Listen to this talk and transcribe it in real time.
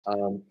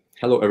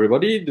Hello,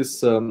 everybody. In this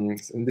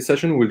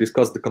session, we'll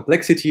discuss the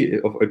complexity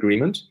of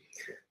agreement.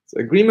 So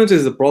agreement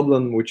is a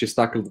problem which is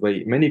tackled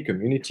by many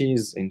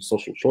communities in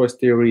social choice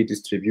theory,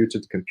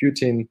 distributed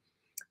computing,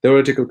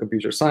 theoretical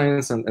computer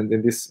science, and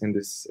in this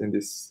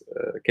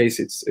case,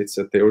 it's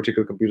a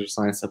theoretical computer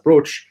science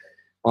approach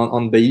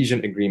on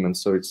Bayesian agreement.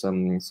 So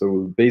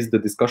we'll base the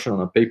discussion on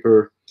a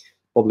paper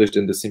published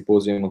in the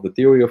Symposium of the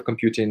Theory of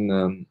Computing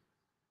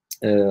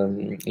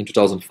in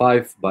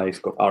 2005 by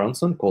Scott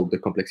Aronson, called The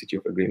Complexity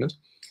of Agreement.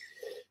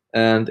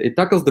 And it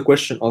tackles the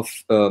question of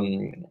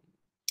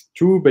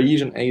two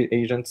Bayesian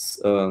agents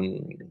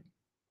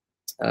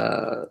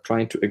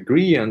trying to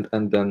agree, and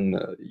then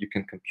you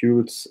can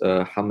compute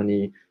how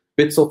many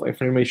bits of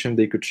information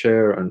they could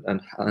share,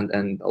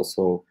 and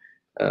also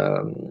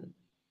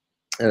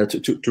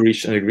to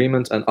reach an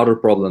agreement, and other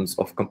problems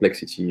of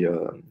complexity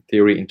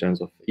theory in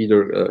terms of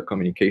either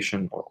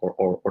communication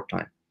or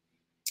time.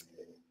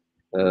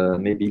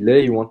 Maybe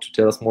Lei, you want to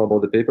tell us more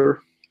about the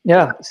paper?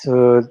 Yeah,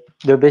 so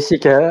the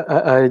basic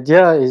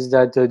idea is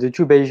that the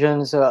two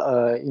Bayesians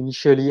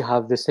initially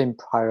have the same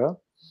prior.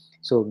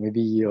 So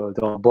maybe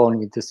they are born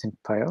with the same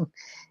prior.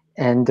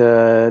 And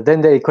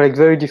then they collect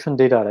very different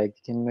data. Like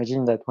you can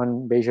imagine that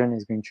one Bayesian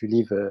is going to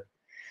live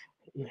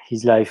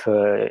his life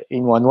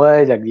in one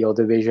way, like the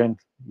other Bayesian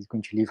is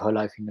going to live her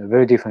life in a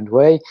very different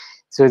way.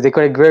 So they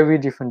collect very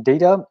different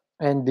data.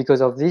 And because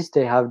of this,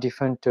 they have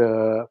different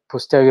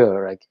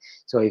posterior. Like,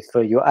 so if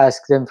you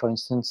ask them, for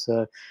instance,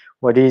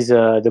 what is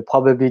the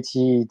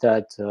probability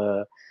that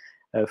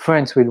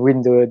France will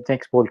win the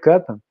next World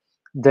Cup,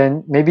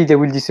 then maybe they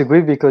will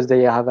disagree because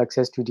they have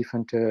access to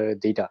different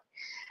data.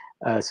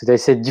 So they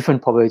say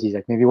different probabilities.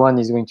 Like maybe one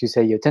is going to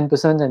say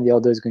 10% and the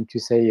other is going to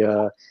say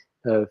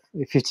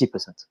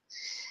 50%.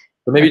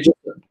 So maybe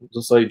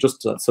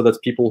just so that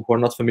people who are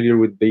not familiar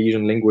with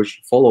Bayesian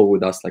language follow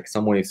with us, like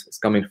someone is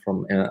coming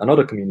from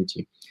another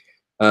community.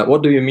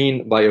 What do you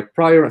mean by a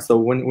prior? So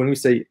when we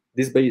say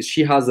this Bayes,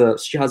 she has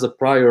a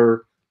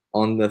prior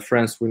on the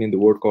France winning the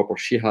World Cup, or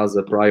she has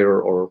a prior,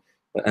 or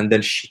and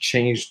then she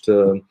changed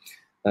her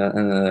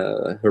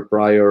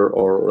prior,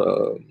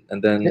 or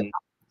and then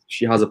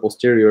she has a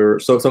posterior.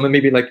 So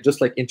maybe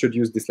just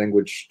introduce this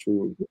language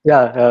to.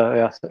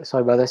 Yeah.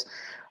 Sorry about this.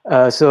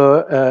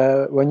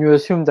 So when you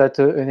assume that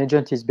an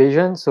agent is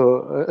Bayesian,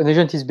 so an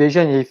agent is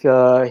Bayesian if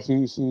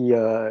he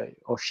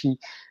or she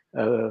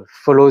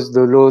follows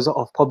the laws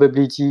of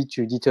probability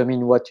to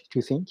determine what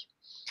to think.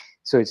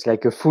 So it's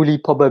like a fully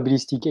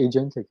probabilistic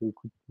agent. Like we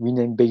could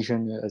rename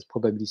Bayesian as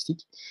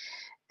probabilistic.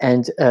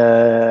 And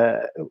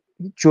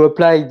to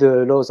apply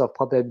the laws of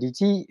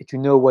probability, to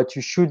know what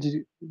you should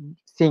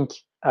think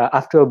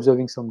after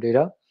observing some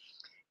data,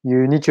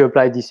 you need to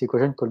apply this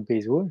equation called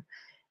Bayes' rule.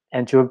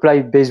 And to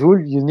apply Bayes' rule,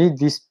 you need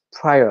this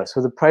prior. So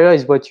the prior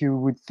is what you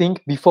would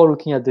think before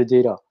looking at the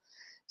data.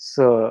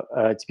 So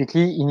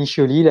typically,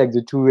 initially, like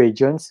the two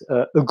agents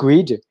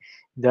agreed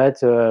that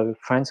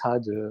France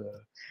had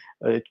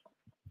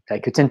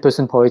like a 10%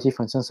 probability,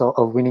 for instance,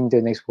 of winning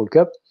the next World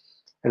Cup,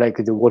 like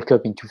the World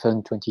Cup in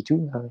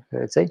 2022,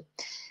 let's say.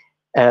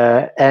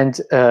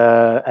 And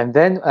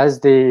then as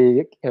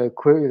they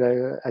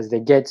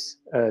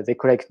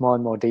collect more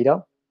and more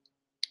data.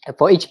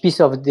 For each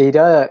piece of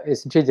data,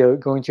 essentially they're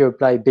going to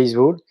apply Bayes'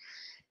 rule.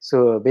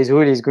 So Bayes'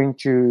 rule is going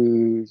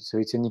to, so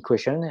it's an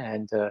equation,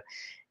 and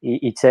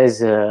it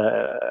says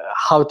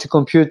how to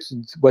compute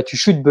what you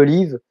should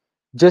believe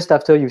just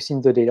after you've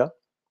seen the data.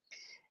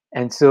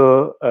 And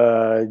so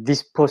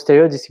this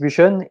posterior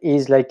distribution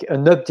is like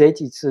an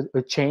update. It's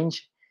a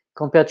change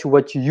compared to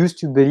what you used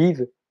to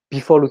believe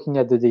before looking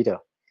at the data.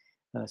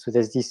 So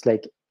there's this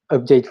like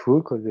update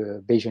rule called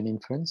the Bayesian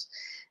inference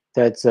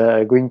that's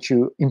going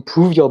to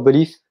improve your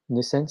belief in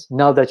a sense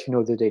now that you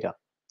know the data.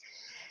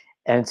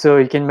 And so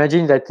you can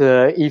imagine that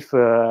if,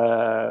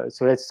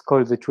 so let's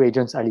call the two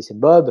agents Alice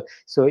and Bob.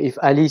 So if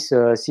Alice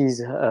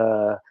sees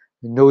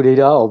no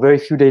data or very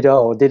few data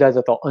or data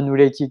that are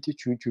unrelated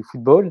to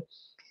football,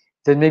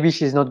 then maybe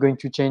she's not going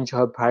to change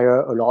her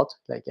prior a lot.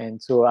 Like,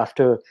 and so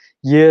after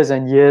years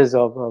and years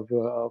of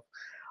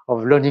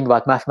learning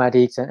about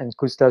mathematics and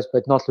cool stuff,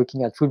 but not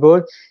looking at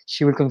football,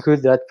 she will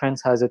conclude that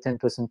France has a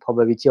 10%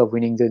 probability of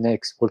winning the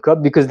next World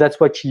Cup because that's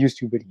what she used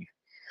to believe.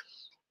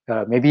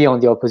 Maybe on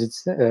the opposite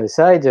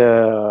side,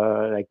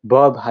 like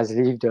Bob has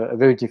lived a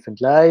very different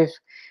life.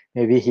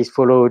 Maybe he's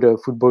followed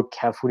football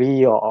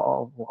carefully,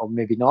 or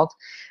maybe not,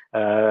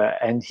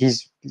 and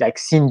he's like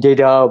seen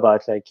data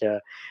about like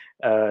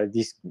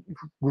this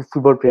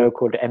football player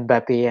called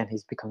Mbappe, and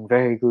he's become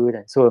very good,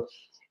 and so.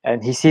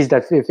 And he sees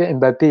that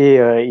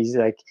Mbappe is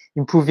like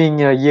improving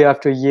year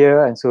after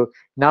year, and so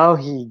now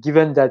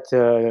given that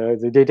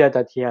the data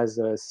that he has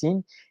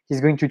seen,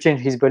 he's going to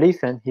change his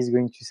belief, and he's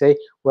going to say,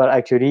 well,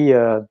 actually,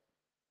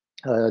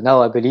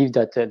 now I believe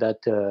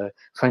that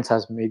France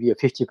has maybe a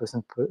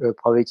 50%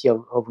 probability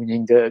of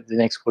winning the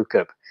next World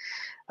Cup.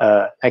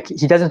 Like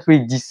he doesn't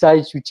really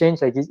decide to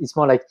change. Like it's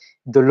more like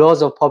the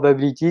laws of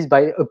probabilities.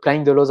 By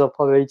applying the laws of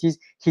probabilities,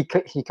 he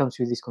comes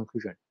to this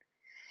conclusion.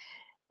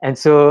 And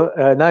so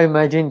now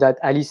imagine that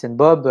Alice and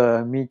Bob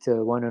meet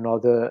one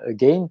another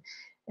again,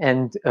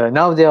 and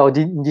now they are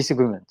in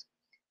disagreement.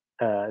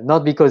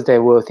 Not because they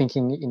were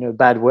thinking in a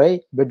bad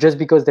way, but just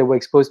because they were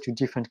exposed to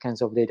different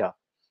kinds of data.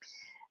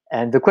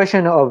 And the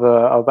question of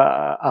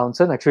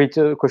Aronson, actually, it's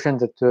a question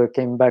that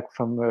came back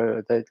from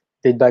that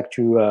date back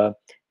to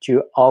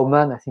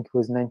Aumann. I think it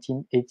was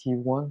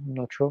 1981. I'm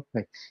not sure,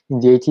 like in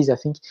the 80s, I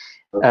think.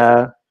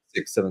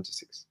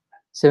 76.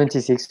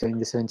 76, so in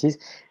the 70s.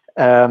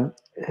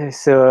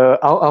 So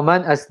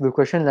Aumann asked the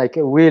question like,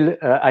 will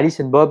Alice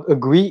and Bob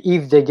agree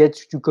if they get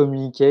to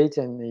communicate,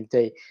 and if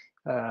they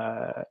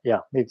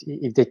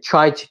if they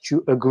tried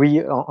to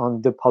agree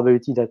on the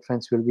probability that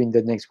France will win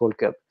the next World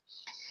Cup?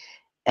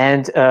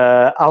 And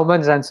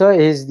Aumann's answer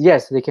is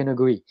yes, they can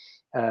agree.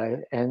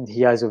 And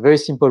he has a very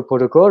simple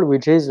protocol,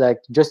 which is like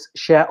just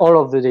share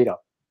all of the data.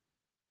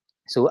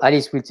 So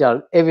Alice will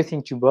tell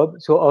everything to Bob.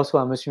 So also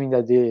I'm assuming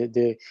that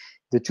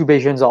the two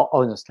Bayesians are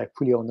honest, like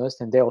fully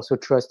honest, and they also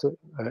trust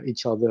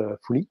each other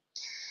fully.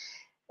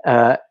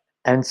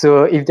 And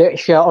so if they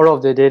share all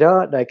of the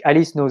data, like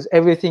Alice knows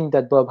everything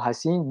that Bob has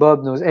seen,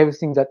 Bob knows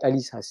everything that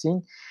Alice has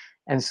seen.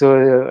 And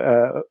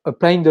so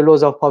applying the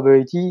laws of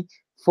probability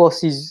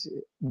forces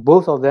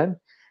both of them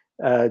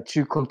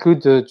to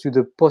conclude to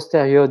the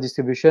posterior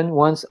distribution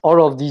once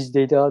all of these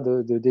data,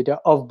 the data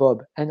of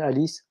Bob and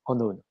Alice, are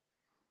known.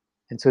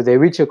 And so they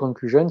reach a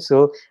conclusion.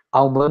 So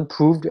Aumann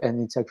proved, and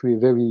it's actually a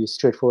very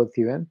straightforward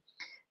theorem,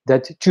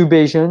 that two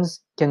Bayesians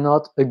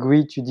cannot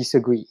agree to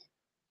disagree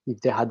if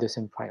they had the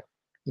same prior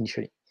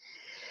initially.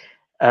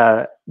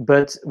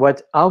 But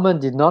what Aumann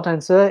did not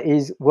answer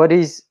is what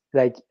if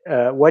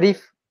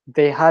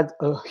they had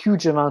a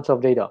huge amount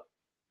of data?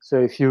 So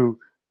if you,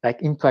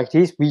 like in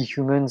practice, we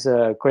humans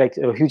collect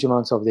a huge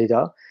amounts of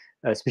data,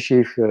 especially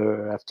if,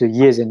 after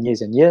years and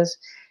years and years,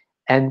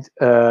 and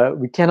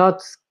we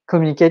cannot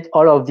communicate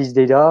all of this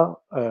data,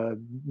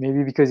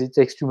 maybe because it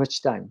takes too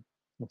much time.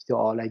 If there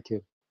are like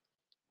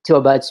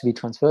terabytes to be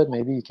transferred,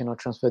 maybe you cannot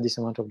transfer this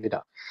amount of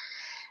data.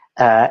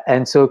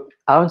 And so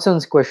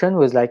Aronson's question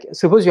was like,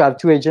 suppose you have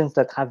two agents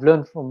that have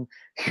learned from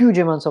huge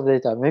amounts of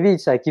data. Maybe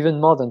it's like even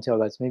more than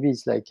terabytes. Maybe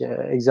it's like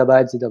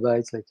exabytes,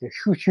 zettabytes, like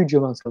huge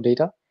amounts of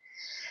data.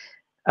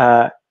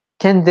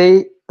 Can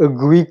they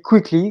agree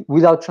quickly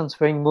without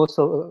transferring most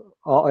of,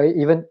 or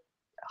even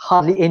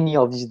hardly any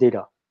of this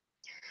data?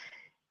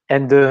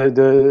 And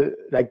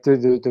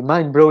the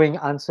mind-blowing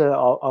answer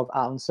of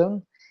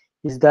Aronson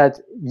is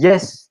that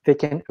yes, they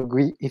can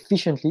agree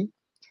efficiently.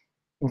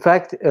 In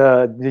fact,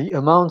 the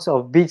amounts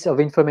of bits of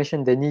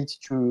information they need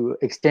to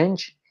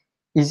exchange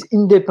is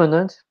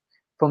independent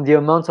from the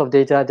amounts of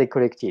data they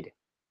collected.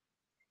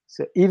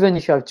 So even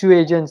if you have two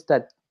agents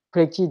that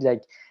collected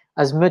like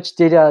as much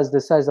data as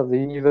the size of the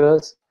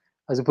universe,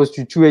 as opposed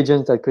to two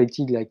agents that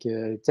collected like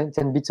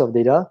 10 bits of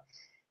data,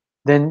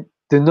 then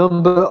the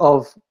number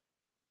of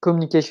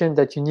communication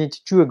that you need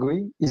to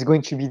agree is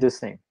going to be the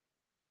same,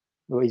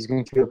 or is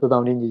going to be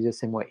upper-bounding in the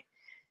same way.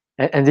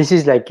 And this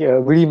is like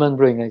really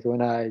mind-blowing. Like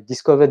when I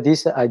discovered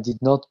this, I did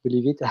not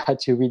believe it. I had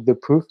to read the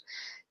proof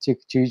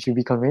to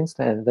be convinced,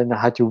 and then I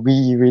had to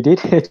reread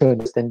it to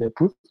understand the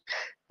proof.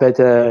 But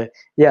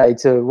yeah,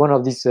 it's one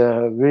of these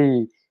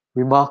really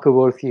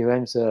remarkable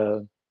theorems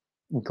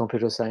in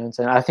computer science,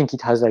 and I think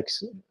it has like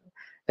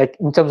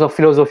in terms of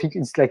philosophy,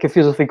 it's like a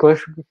philosophical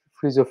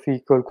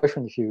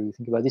question. If you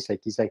think about this,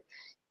 like it's like,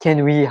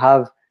 can we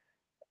have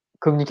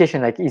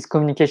communication? Like,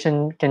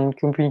 can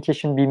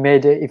communication be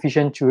made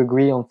efficient to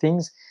agree on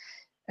things?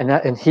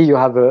 And here you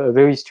have a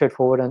very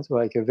straightforward answer,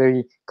 like a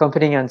very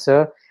compelling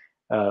answer,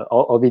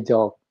 albeit there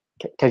are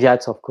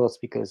caveats, of course,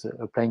 because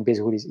applying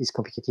Bayes rule is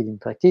complicated in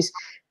practice.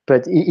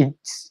 But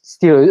it's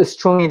still a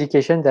strong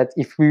indication that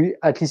if we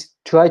at least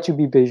try to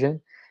be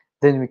Bayesian,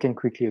 then we can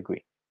quickly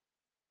agree.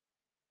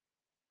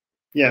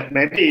 Yeah,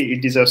 maybe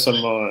it deserves some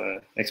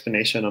more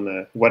explanation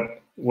on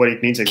what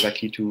it means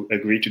exactly to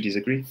agree to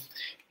disagree.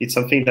 It's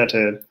something that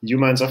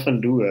humans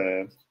often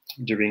do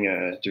during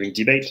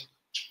debate.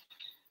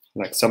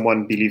 Like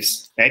someone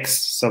believes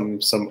X,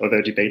 some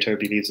other debater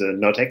believes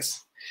not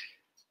X,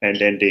 and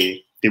then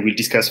they will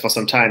discuss for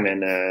some time,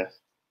 and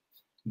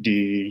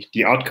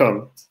the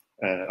outcome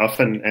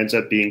often ends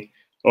up being,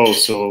 oh,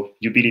 so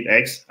you believe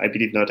X, I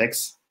believe not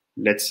X.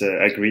 Let's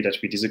agree that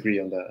we disagree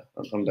on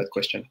that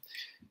question.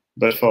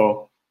 But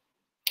for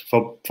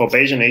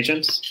Bayesian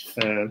agents,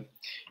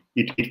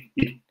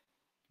 it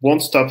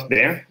won't stop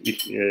there.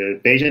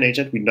 Bayesian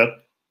agent will not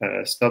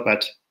stop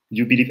at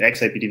you believe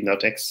X, I believe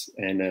not X,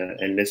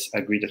 and let's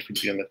agree that we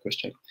agree on that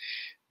question,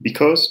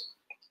 because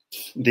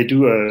they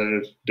do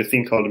the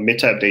thing called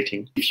meta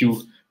updating. If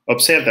you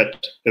observe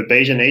that a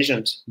Bayesian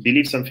agent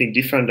believes something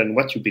different than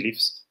what you believe,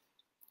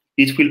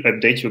 it will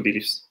update your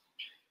beliefs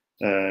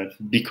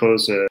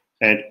because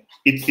and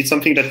it's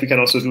something that we can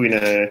also do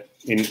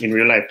in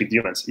real life with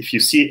humans. If you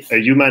see a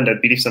human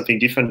that believes something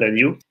different than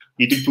you,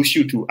 it will push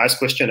you to ask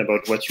questions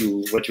about what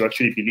you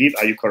actually believe.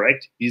 Are you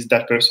correct? Is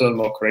that person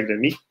more correct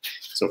than me?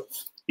 So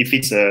if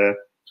it's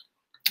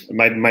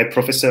my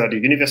professor at the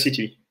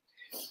university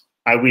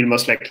I will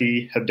most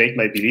likely update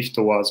my belief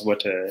towards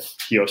what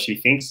he or she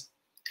thinks.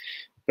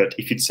 But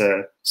if it's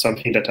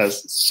something that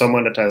has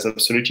someone that has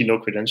absolutely no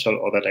credential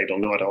or that I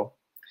don't know at all,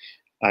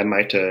 I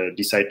might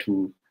decide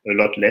to a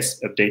lot less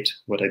update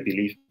what I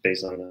believe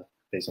based on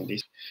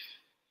this.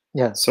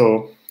 Yeah.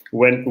 So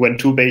when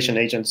two Bayesian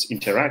agents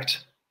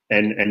interact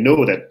and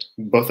know that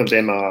both of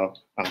them are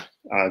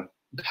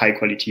high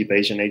quality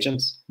Bayesian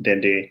agents,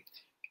 then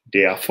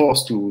they are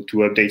forced to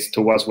update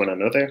towards one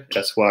another.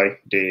 That's why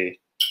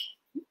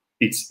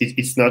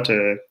it's not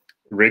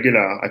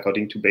regular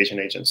according to Bayesian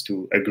agents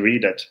to agree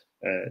that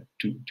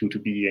to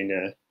be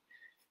in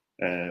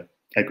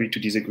agree to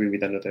disagree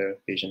with another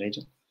Bayesian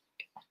agent.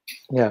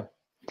 Yeah,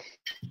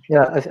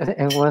 yeah,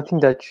 and one thing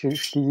that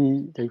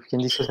we can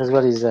discuss as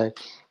well is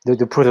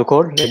the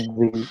protocol, like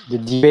the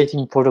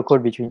debating protocol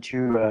between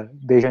two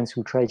Bayesians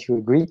who try to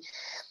agree,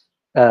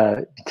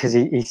 because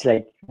it's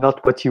like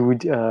not what you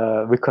would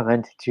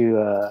recommend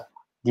to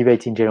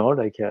debate in general.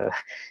 Like you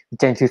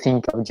tend to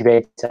think of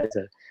debate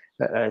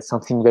as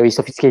something very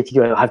sophisticated.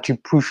 You have to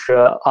push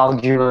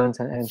arguments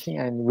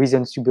and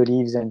reasons to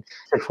beliefs and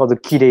for the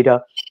key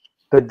data.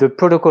 But the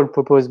protocol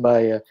proposed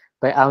by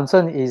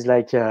Aronson is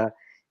like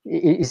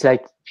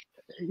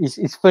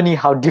it's funny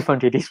how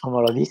different it is from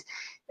all of this.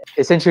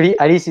 Essentially,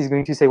 Alice is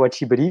going to say what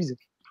she believes.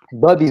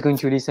 Bob is going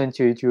to listen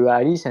to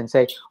Alice and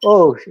say,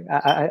 "Oh,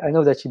 I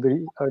know that she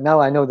believes. Now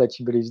I know that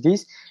she believes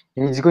this."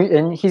 And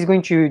he's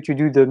going to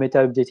do the meta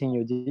updating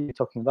you're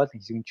talking about.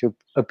 He's going to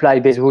apply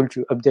Bayes' rule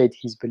to update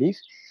his belief,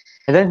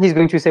 and then he's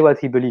going to say what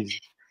he believes.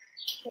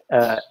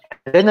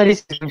 Then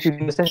Alice is going to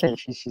do the same thing.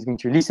 She's going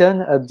to listen,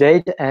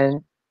 update,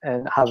 and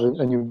have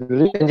a new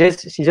belief, and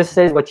she just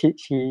says what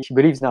she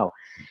believes now.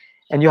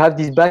 And you have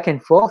this back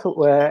and forth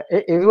where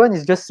everyone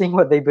is just saying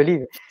what they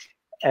believe,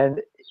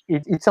 and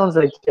it sounds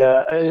like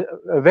a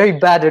very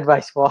bad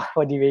advice for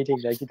debating.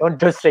 Like, you don't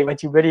just say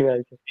what you believe.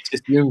 Like,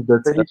 it assumes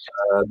that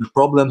the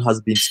problem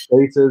has been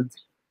stated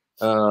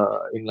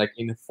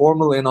in a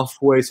formal enough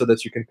way so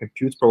that you can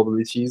compute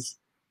probabilities,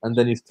 and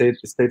then you state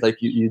like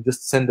you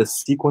just send a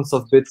sequence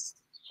of bits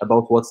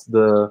about what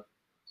the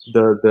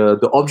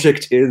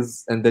object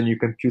is, and then you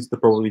compute the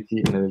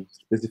probability in a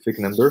specific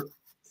number.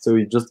 So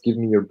you just give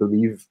me your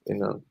belief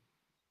in a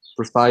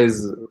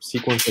precise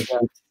sequence of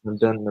bits, and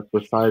then a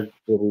precise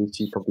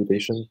probability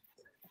computation,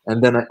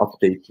 and then I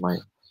update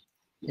mine.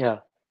 Yeah,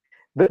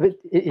 but it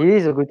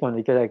is a good one,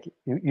 because like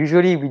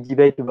usually we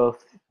debate about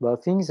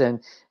things,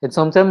 and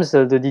sometimes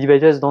the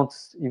debaters don't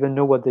even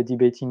know what they're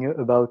debating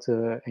about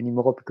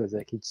anymore, because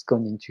like it's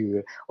gone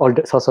into all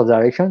sorts of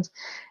directions,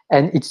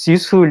 and it's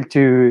useful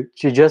to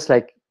just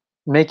like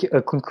make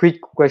a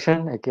concrete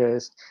question, like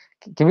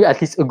can we at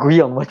least agree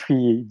on what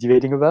we're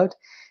debating about?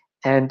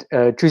 And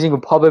choosing a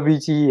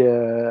probability,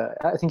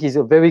 I think, is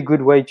a very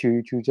good way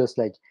to just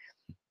like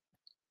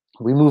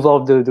remove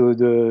all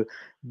the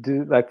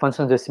like, for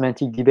instance, the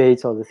semantic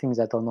debates or the things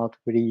that are not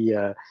really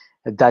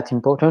that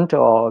important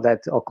or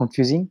that are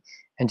confusing,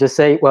 and just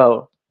say,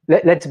 well,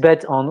 let's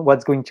bet on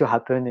what's going to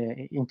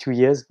happen in 2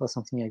 years or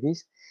something like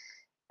this.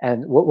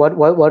 And what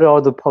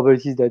are the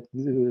probabilities that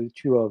the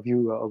two of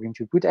you are going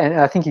to put? And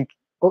I think it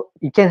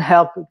can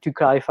help to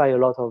clarify a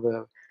lot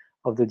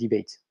of the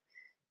debate.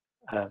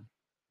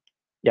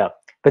 Yeah,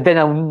 but then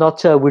I'm not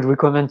sure I would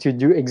recommend to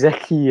do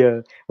exactly.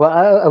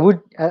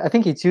 Well, I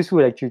think it's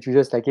useful, like, to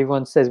just like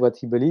everyone says what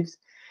he believes,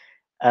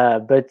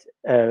 but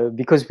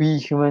because we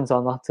humans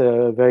are not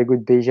very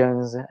good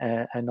Bayesians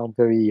and not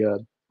very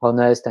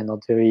honest and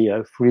not very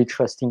fully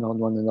trusting on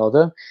one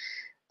another,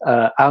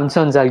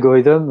 Aronson's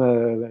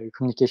algorithm,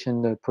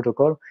 communication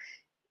protocol,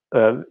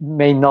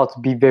 may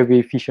not be very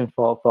efficient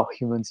for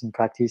humans in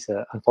practice,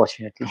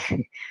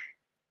 unfortunately.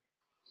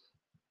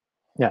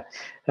 Yeah,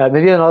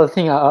 maybe another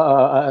thing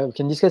I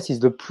can discuss is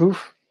the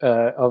proof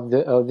of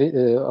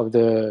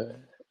the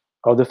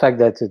fact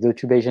that the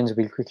two Bayesians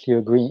will quickly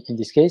agree in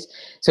this case.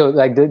 So,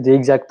 like, the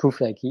exact proof,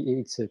 like,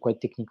 it's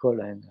quite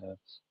technical, and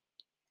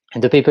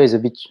the paper is a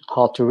bit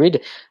hard to read,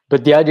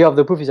 but the idea of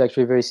the proof is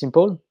actually very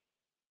simple.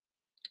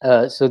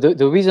 So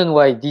the reason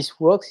why this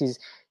works is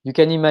you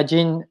can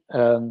imagine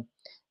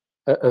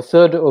a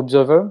third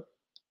observer,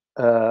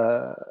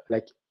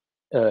 like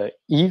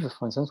Eve,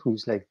 for instance,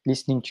 who's like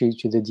listening to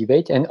the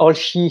debate, and all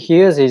she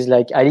hears is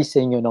like Alice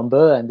saying a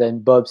number, and then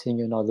Bob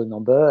saying another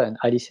number, and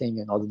Alice saying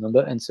another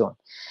number, and so on.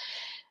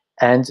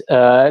 And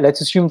let's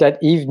assume that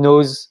Eve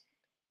knows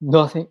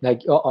nothing,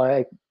 like,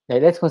 or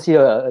let's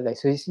consider like,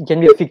 so it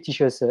can be a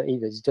fictitious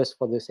Eve, it's just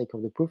for the sake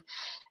of the proof.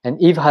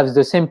 And Eve has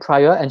the same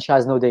prior, and she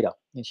has no data,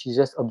 and she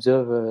just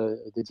observes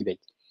the debate.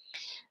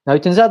 Now,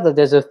 it turns out that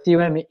there's a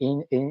theorem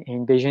in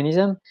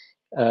Bayesianism,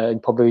 in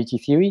probability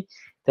theory,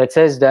 that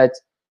says that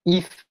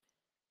if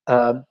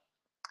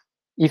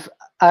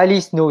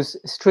Alice knows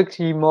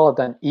strictly more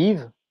than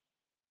Eve,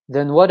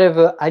 then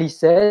whatever Alice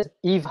says,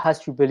 Eve has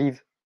to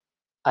believe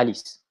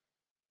Alice.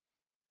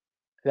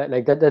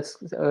 That's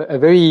a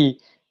very,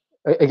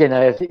 again,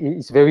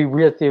 it's a very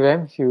weird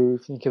theorem if you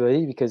think about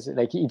it, because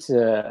like it's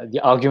the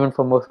argument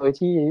from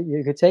authority,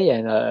 you could say,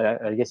 and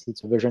I guess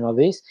it's a version of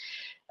this.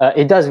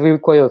 It does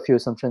require a few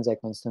assumptions, like,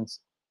 for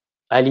instance,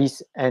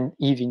 Alice and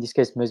Eve in this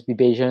case must be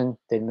Bayesian,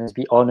 they must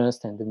be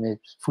honest, and they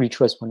must fully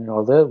trust one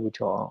another, which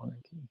are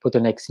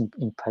bottlenecks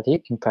in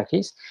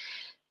practice.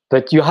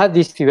 But you have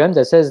this theorem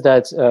that says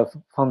that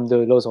from the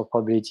laws of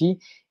probability,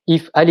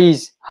 if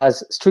Alice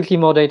has strictly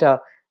more data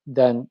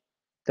than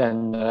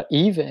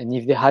Eve, and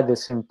if they had the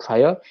same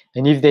prior,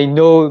 and if they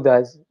know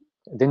that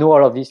they know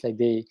all of this, like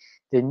they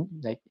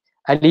like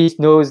Alice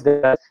knows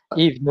that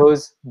Eve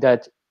knows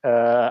that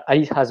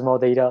Alice has more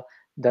data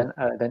than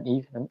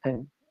Eve,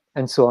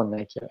 and so on.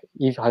 Like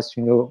Eve has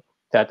to know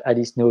that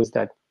Alice knows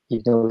that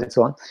Eve knows, and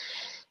so on.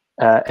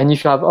 And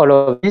if you have all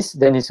of this,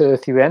 then it's a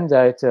theorem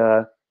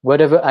that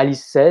whatever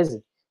Alice says,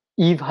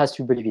 Eve has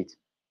to believe it.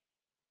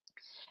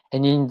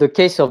 And in the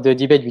case of the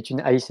debate between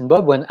Alice and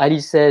Bob, when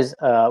Alice says,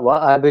 well,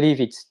 I believe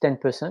it's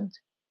 10%,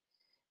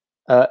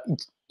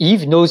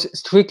 Eve knows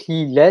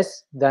strictly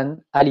less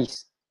than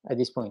Alice at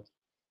this point,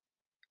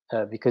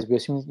 because we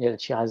assume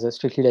that she has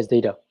strictly less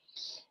data.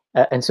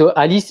 And so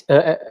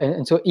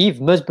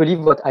Eve must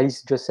believe what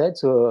Alice just said.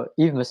 So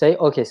Eve must say,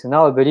 okay, so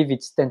now I believe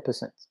it's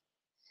 10%.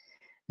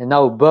 And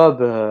now Bob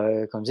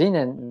comes in,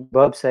 and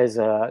Bob says,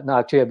 no,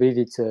 actually, I believe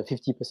it's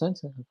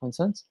 50%, for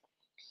instance.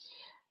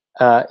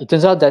 It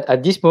turns out that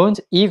at this point,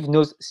 Eve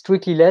knows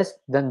strictly less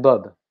than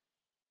Bob,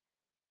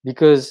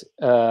 because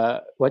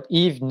what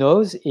Eve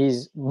knows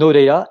is no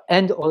data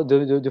and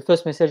the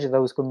first message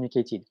that was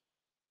communicated.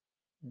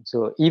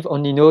 So Eve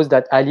only knows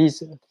that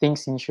Alice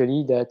thinks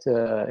initially that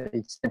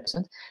it's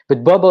 10%,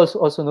 but Bob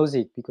also knows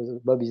it, because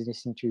Bob is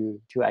listening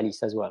to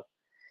Alice as well.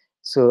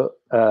 So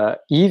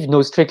Eve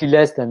knows strictly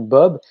less than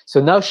Bob,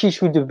 so now she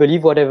should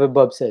believe whatever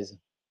Bob says.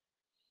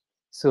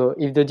 So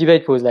if the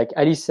debate was like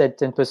Alice said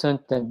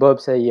 10%, then Bob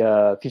say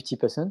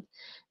 50%,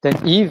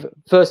 then Eve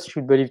first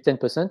should believe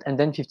 10% and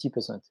then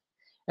 50%,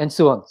 and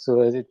so on.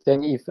 So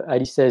then if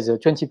Alice says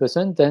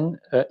 20%, then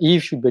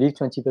Eve should believe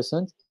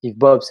 20%. If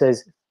Bob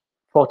says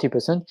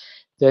 40%,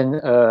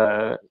 then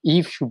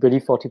Eve should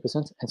believe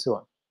 40%, and so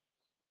on.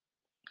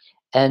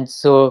 And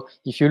so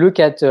if you look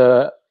at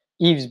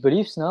Eve's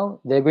beliefs now,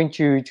 they're going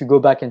to go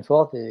back and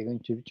forth, they're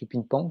going to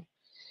ping pong.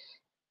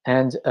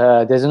 And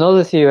there's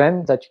another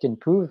theorem that you can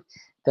prove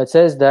that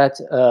says that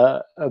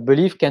a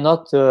belief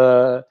cannot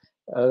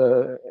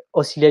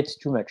oscillate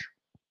too much.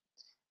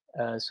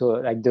 So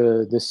like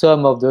the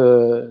sum of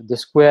the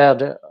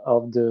squared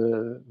of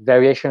the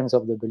variations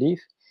of the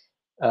belief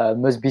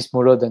must be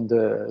smaller than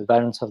the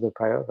variance of the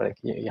prior. Like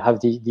you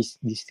have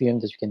this theorem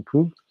that you can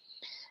prove.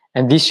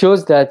 And this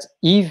shows that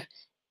Eve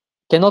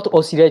cannot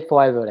oscillate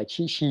forever. Like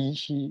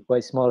she well,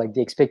 it's more like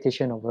the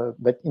expectation of her,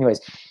 but anyways,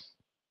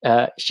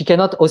 she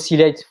cannot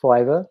oscillate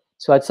forever.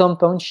 So at some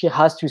point she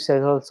has to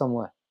settle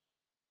somewhere.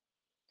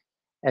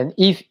 And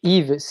if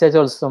Eve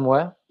settles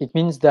somewhere, it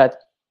means that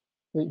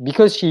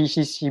because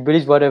she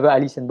believes whatever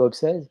Alice and Bob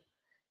says,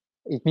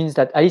 it means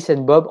that Alice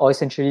and Bob are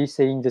essentially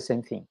saying the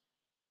same thing.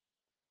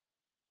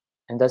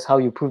 And that's how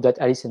you prove that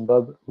Alice and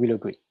Bob will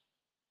agree.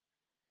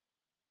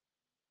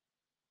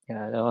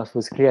 Yeah, I don't know if it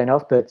was clear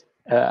enough, but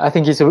I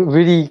think it's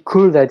really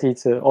cool that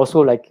it's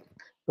also like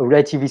a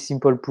relatively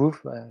simple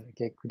proof.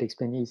 I could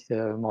explain it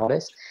more or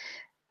less.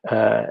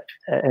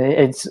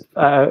 It's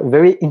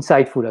very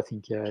insightful, I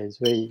think. It's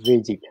very,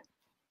 very deep.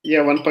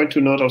 Yeah, one point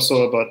to note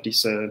also about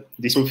this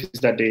proof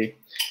is that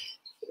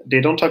they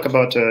don't talk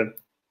about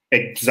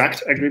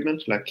exact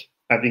agreement, like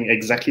having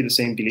exactly the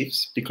same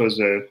beliefs,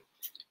 because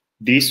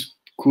this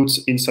could,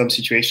 in some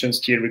situations,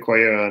 still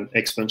require an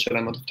exponential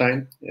amount of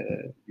time,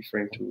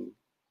 referring to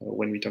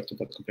when we talked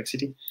about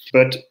complexity.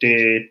 But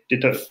they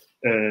talk,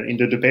 in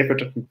the paper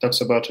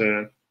talks about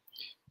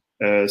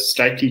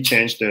slightly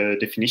change the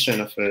definition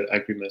of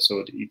agreement.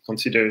 So it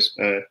considers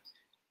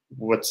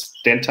what's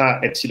delta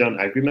epsilon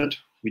agreement,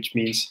 which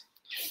means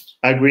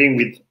agreeing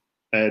with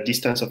a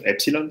distance of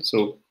epsilon.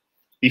 So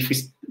if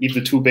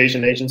the two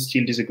Bayesian agents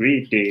still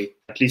disagree,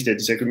 at least their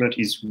disagreement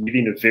is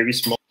within a very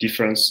small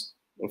difference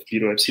of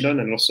below epsilon,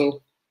 and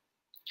also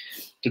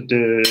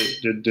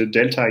the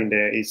delta in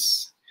there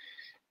is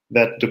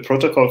that the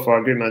protocol for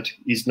agreement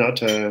is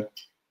not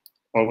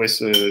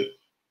always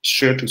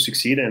sure to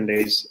succeed, and there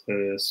is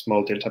a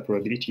small delta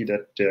probability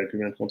that the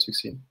agreement won't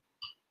succeed.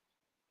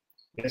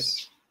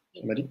 Yes,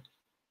 Madi? Il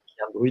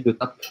y a un bruit de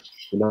tape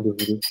chez l'un de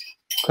vous deux.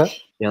 Quoi?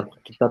 Il y a un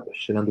truc qui tape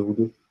chez l'un de vous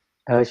deux.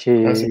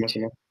 C'est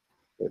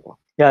moi.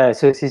 Yeah,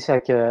 so it's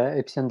like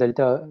epsilon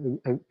delta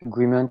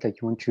agreement, like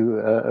you want to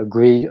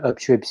agree up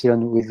to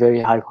epsilon with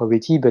very high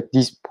probability, but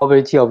this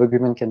probability of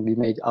agreement can be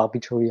made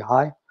arbitrarily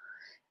high,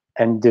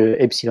 and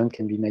the epsilon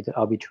can be made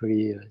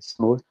arbitrarily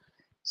small.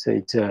 So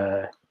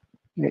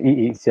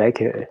it's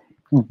like a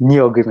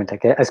near agreement,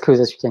 like as close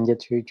as you can get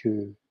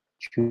to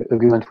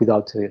agreement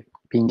without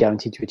being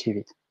guaranteed to achieve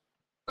it.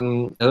 I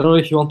don't know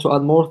if you want to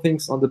add more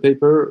things on the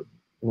paper,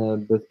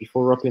 but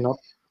before wrapping up,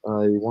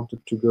 I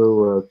wanted to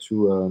go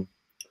to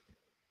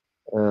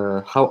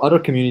how other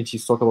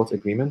communities talk about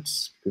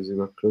agreements, because they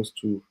were close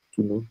to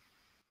know.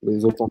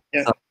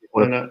 Yeah,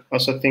 and I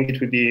also think it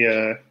would be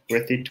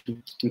worth it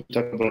to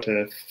talk about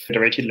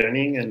federated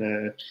learning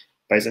and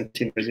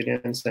Byzantine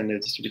resilience and the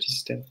distributed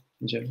system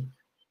in general.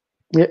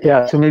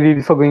 Yeah. So maybe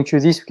before going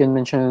through this, we can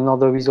mention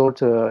another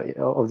result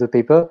of the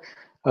paper,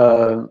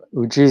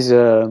 which is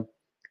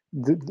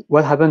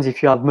what happens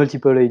if you have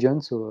multiple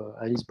agents, so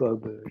Alice,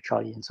 Bob,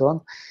 Charlie, and so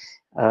on.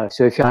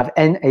 So if you have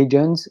n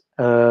agents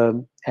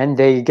and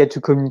they get to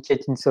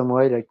communicate in some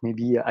way, like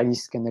maybe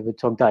Alice can never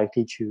talk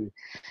directly to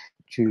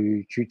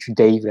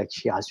Dave, like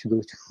she has to go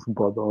to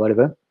Bob or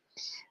whatever.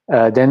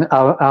 Then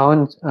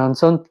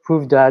Aronson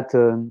proved that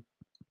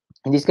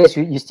in this case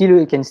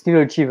you can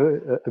still achieve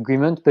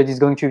agreement, but it's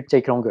going to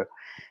take longer.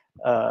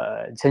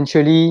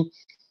 Essentially,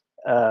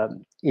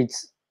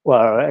 it's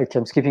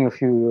I'm skipping a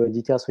few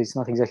details, so it's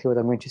not exactly what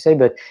I'm going to say,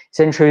 but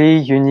essentially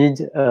you need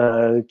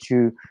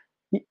to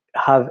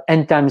have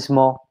n times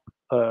more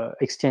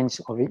exchange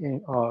of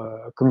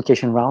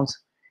communication rounds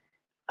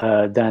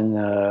than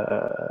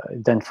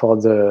for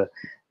the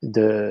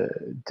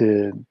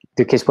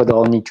case where there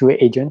are only 2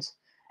 agents.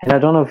 And I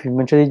don't know if you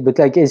mentioned it, but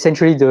like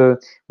essentially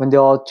when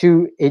there are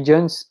 2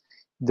 agents,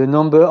 the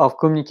number of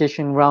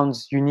communication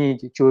rounds you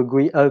need to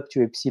agree up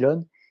to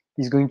epsilon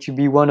is going to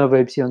be 1 over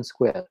epsilon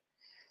squared.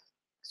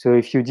 So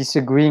if you're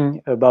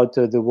disagreeing about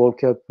the World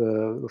Cup,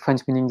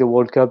 France winning the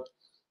World Cup,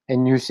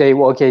 and you say,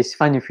 well, okay, it's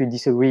fine if you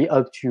disagree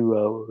up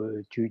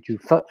to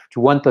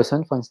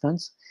 1%, for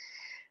instance,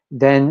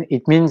 then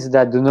it means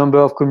that the number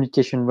of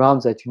communication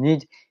rounds that you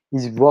need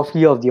is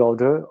roughly of the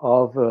order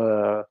of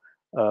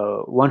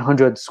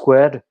 100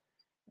 squared,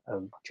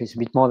 which is a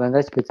bit more than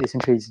that, but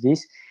essentially it's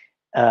this.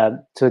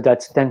 So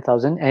that's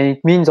 10,000. And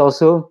it means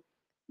also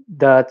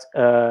that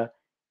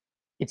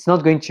it's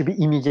not going to be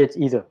immediate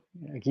either.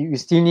 Like you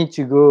still need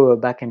to go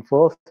back and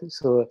forth.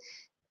 So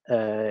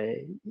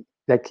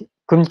like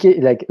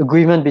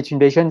agreement between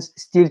Bayesians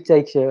still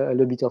takes a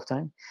little bit of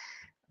time.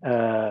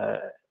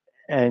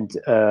 And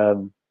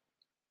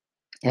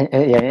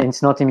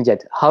it's not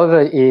immediate.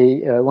 However,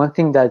 one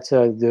thing that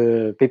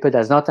the paper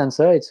does not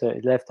answer, it's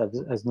left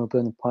as an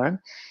open point,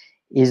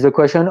 is the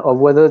question of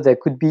whether there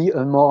could be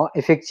a more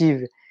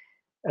effective,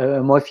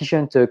 more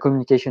efficient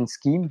communication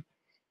scheme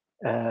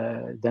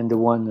than the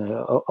one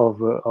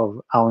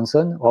of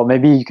Aronson. Or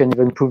maybe you can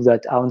even prove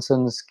that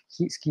Aronson's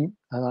scheme,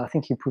 I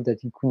think he proved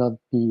that it could not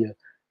be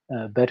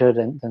better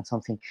than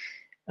something.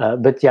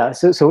 But yeah,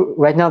 so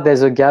right now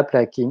there's a gap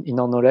like in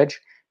our knowledge.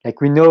 Like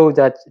we know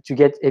that to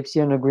get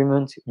epsilon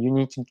agreement, you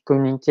need to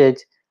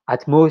communicate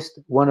at most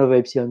 1 over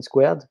epsilon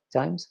squared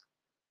times.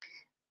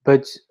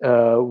 But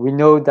we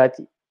know that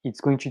it's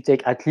going to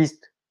take at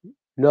least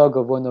log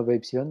of 1 over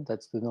epsilon.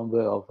 That's the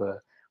number of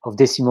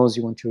decimals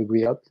you want to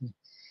agree up.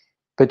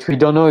 But we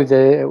don't know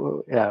the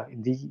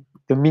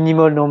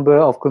minimal number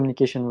of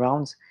communication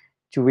rounds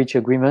to reach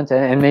agreement.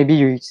 And maybe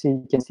you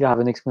can still have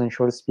an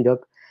exponential speed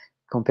up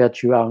compared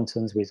to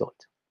Aronson's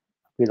result.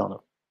 We don't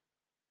know.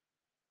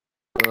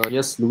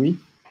 Yes, Louis.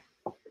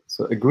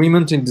 So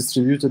agreement in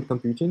distributed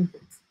computing.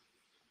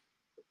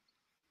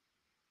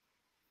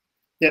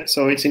 Yeah,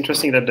 so it's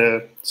interesting that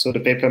the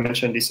paper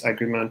mentioned this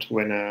agreement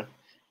when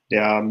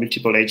there are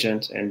multiple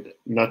agents and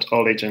not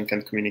all agents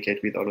can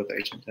communicate with all other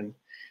agents. And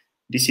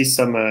this is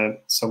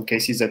some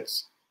cases that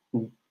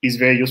is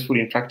very useful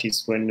in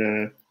practice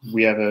when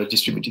we have a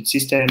distributed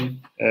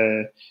system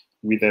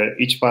with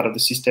each part of the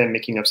system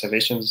making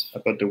observations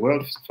about the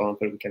world. For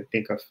example, we can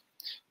think of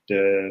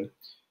the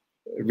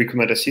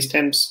recommender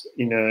systems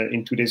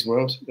in today's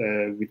world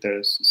with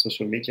the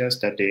social medias,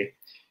 that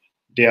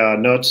they are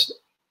not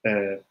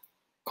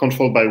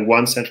controlled by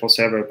one central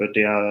server, but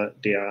they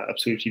are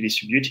absolutely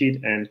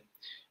distributed, and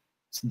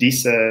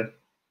this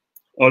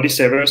all these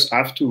servers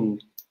have to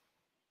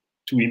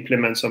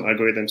implement some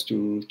algorithms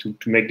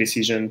to make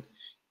decisions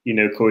in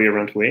a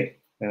coherent way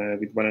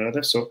with one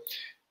another.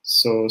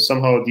 So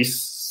somehow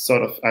this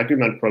sort of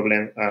agreement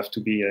problem have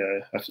to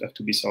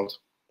be solved.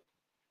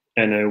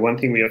 And one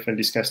thing we often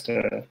discussed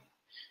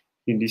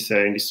in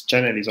this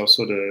channel is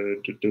also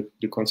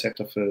the concept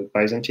of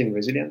Byzantine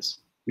resilience,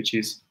 which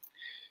is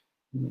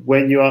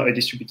when you are a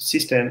distributed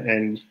system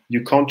and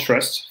you can't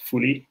trust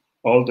fully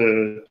all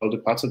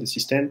the parts of the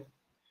system,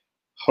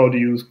 how do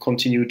you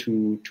continue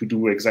to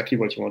do exactly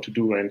what you want to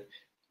do and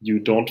you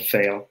don't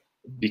fail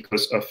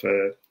because of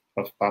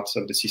parts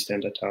of the system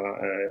that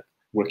are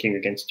working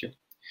against you?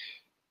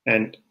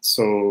 And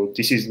so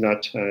this is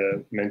not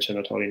mentioned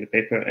at all in the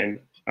paper, and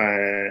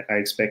I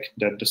expect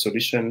that the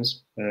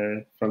solutions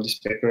from this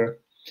paper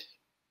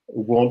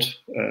won't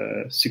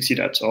succeed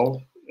at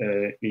all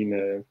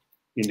in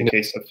the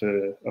case of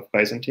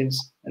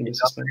Byzantines in the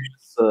system.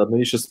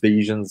 Malicious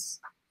Bayesians,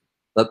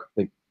 that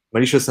like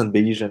malicious and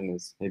Bayesian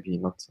is maybe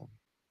not.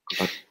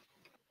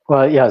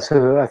 Well, yeah.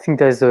 So I think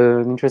there's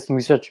an interesting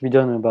research to be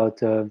done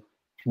about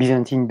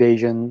Byzantine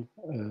Bayesian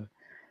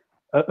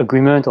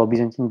agreement or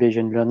Byzantine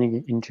Bayesian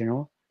learning in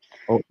general.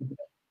 Oh,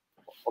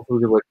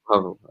 hopefully what you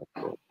have.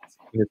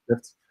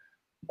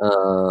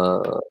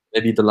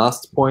 Maybe the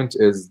last point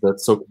is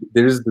that so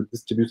there is the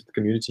distributed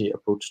community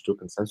approach to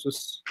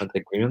consensus and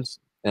agreements,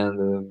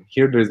 and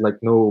here there is like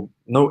no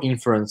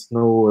inference,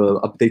 no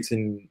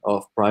updating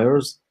of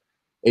priors.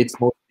 It's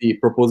mostly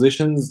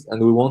propositions,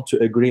 and we want to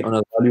agree on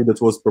a value that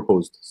was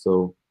proposed.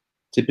 So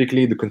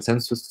typically the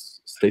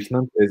consensus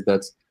statement is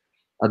that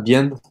at the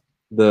end,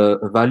 the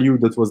value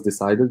that was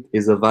decided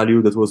is a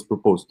value that was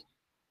proposed.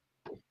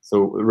 So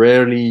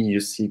rarely you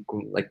see,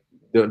 like,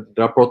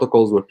 there are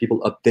protocols where people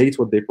update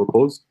what they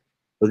propose,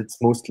 but it's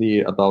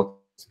mostly about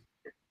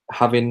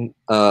having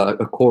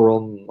a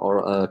quorum or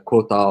a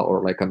quota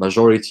or like a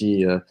majority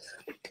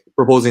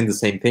proposing the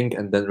same thing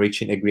and then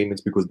reaching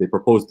agreements because they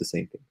proposed the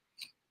same thing.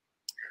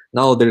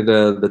 Now,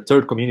 the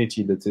third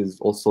community that is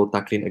also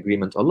tackling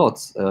agreement a lot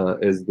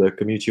is the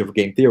community of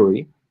game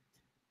theory.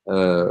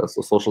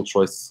 So social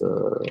choice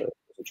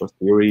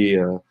theory,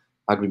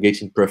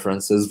 aggregating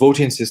preferences,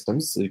 voting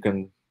systems. So you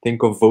can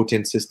think of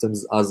voting systems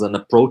as an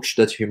approach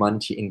that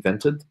humanity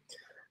invented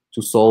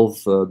to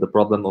solve the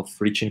problem of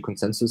reaching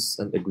consensus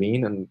and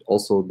agreeing. And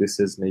also this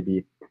is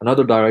maybe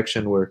another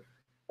direction where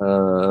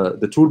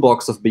the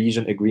toolbox of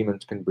Bayesian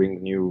agreement can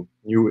bring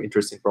new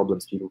interesting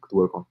problems people could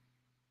work on.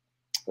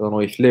 I don't know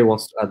if Lei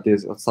wants to add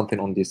this or something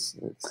on this.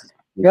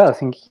 Yeah, I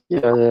think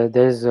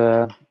there's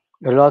a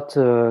lot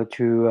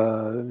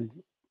to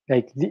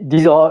like.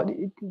 These are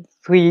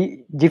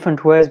three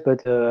different ways,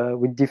 but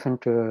with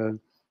different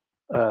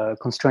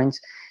constraints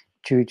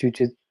to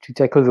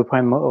tackle the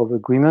problem of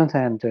agreement,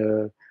 and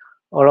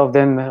all of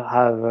them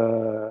have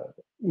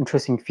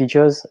interesting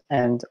features,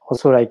 and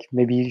also like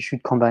maybe you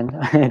should combine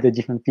the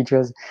different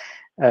features.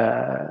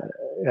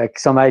 Like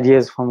some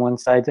ideas from one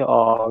side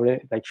are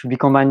like should be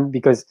combined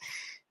because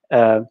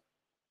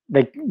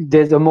like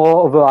there's a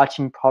more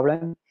overarching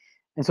problem.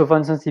 And so, for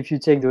instance, if you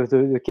take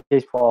the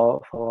case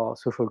for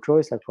social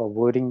choice, like for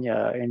voting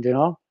in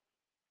general,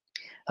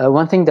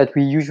 one thing that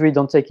we usually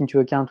don't take into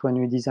account when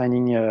we're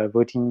designing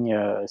voting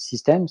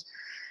systems,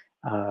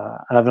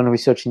 and I've done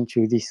research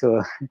into this,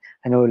 so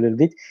I know a little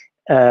bit,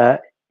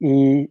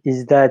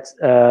 is that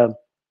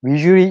we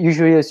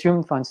usually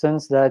assume, for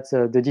instance, that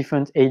the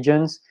different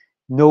agents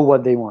know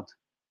what they want.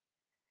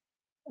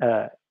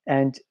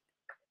 And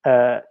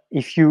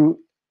if you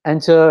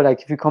enter,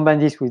 like if you combine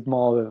this with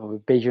more of a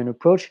Bayesian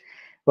approach,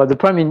 well, the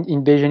problem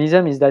in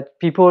Bayesianism is that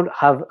people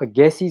have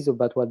guesses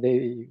about what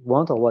they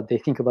want or what they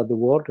think about the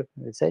world,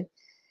 let's say,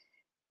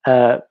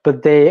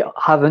 but they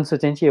have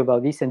uncertainty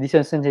about this, and this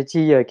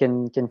uncertainty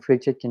can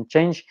fluctuate, can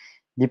change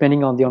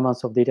depending on the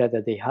amounts of data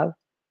that they have.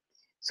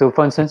 So,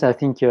 for instance, I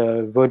think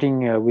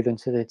voting with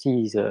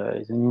uncertainty is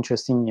an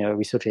interesting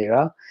research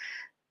area.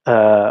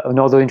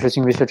 Another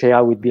interesting research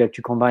area would be like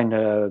to combine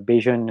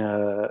Bayesian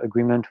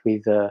agreement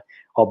with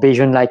or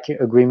Bayesian-like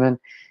agreement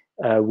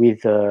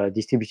with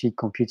distributed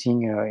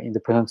computing in the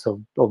presence of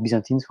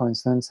Byzantines, for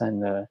instance,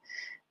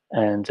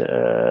 and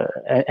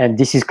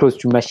this is close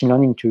to machine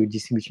learning, to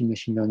distributed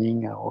machine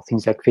learning, or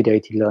things like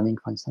federated learning,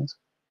 for instance.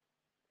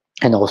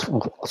 And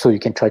also you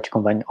can try to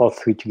combine all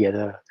three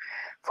together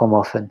for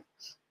more fun.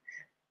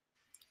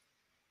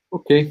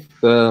 Okay,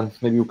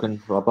 maybe we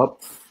can wrap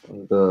up.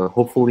 And,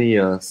 hopefully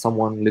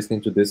someone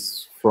listening to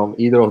this from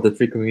either of the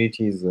three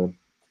communities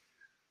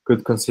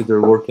could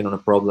consider working on a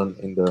problem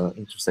in the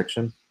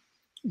intersection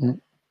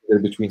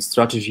between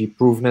strategy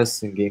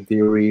proveness in game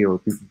theory, or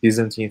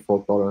Byzantine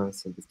fault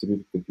tolerance and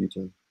distributed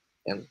computing,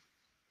 and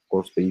of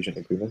course Bayesian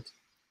agreement.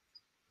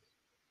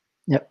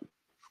 Yeah.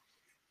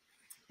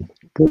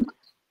 Good.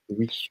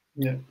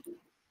 Yeah.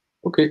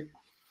 Okay.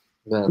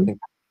 Then I think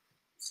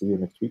see you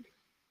next week.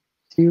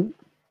 See you.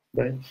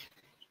 Bye.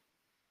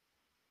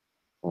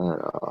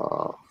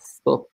 Stop.